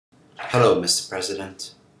Hello, Mr.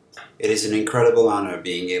 President. It is an incredible honor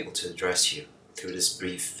being able to address you through this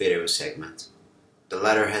brief video segment. The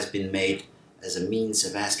letter has been made as a means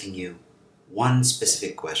of asking you one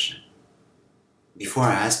specific question. Before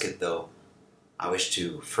I ask it, though, I wish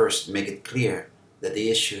to first make it clear that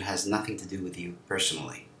the issue has nothing to do with you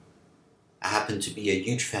personally. I happen to be a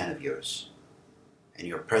huge fan of yours, and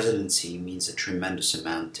your presidency means a tremendous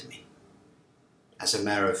amount to me. As a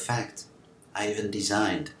matter of fact, I even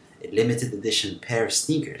designed a limited edition pair of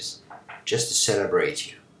sneakers just to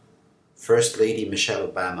celebrate you. First Lady Michelle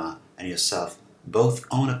Obama and yourself both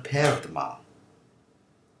own a pair of the model.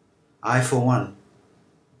 I, for one,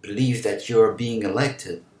 believe that your being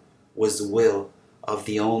elected was the will of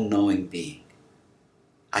the all-knowing being.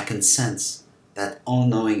 I can sense that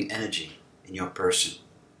all-knowing energy in your person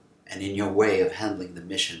and in your way of handling the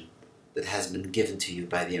mission that has been given to you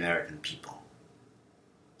by the American people.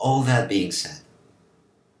 All that being said,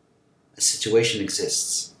 a situation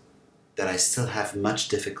exists that I still have much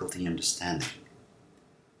difficulty understanding.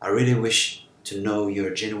 I really wish to know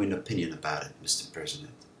your genuine opinion about it, Mr.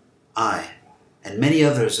 President. I, and many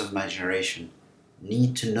others of my generation,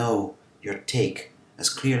 need to know your take as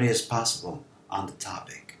clearly as possible on the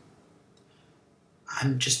topic.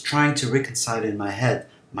 I'm just trying to reconcile in my head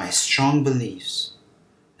my strong beliefs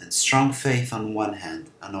and strong faith on one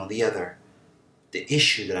hand, and on the other, the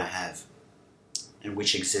issue that I have and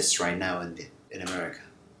which exists right now in America.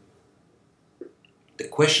 The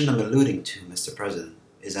question I'm alluding to, Mr. President,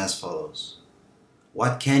 is as follows.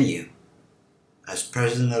 What can you, as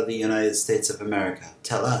President of the United States of America,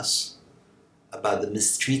 tell us about the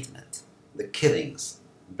mistreatment, the killings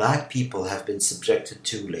black people have been subjected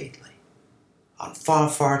to lately? On far,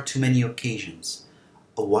 far too many occasions,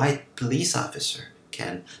 a white police officer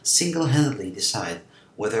can single-handedly decide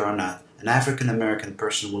whether or not an African American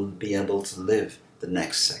person will be able to live the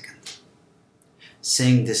next second.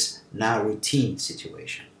 Seeing this now routine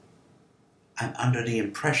situation, I'm under the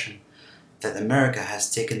impression that America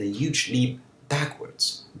has taken a huge leap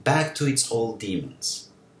backwards, back to its old demons,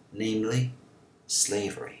 namely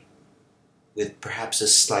slavery, with perhaps a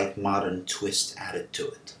slight modern twist added to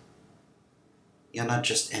it. You're not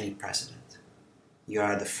just any president. You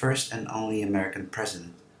are the first and only American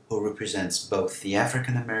president who represents both the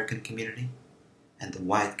African American community and the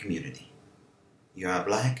white community. You are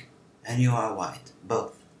black and you are white,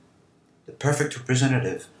 both. The perfect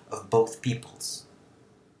representative of both peoples.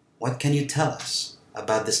 What can you tell us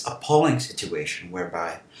about this appalling situation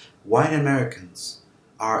whereby white Americans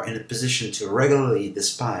are in a position to regularly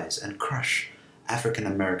despise and crush African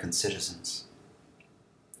American citizens?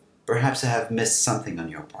 Perhaps I have missed something on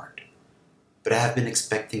your part, but I have been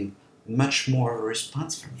expecting much more of a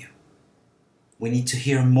response from you. We need to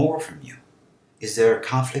hear more from you. Is there a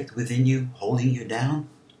conflict within you holding you down?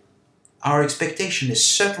 Our expectation is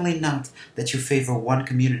certainly not that you favor one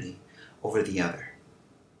community over the other.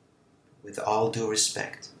 With all due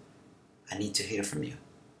respect, I need to hear from you.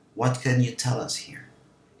 What can you tell us here?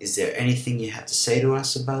 Is there anything you have to say to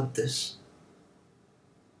us about this?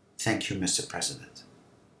 Thank you, Mr. President.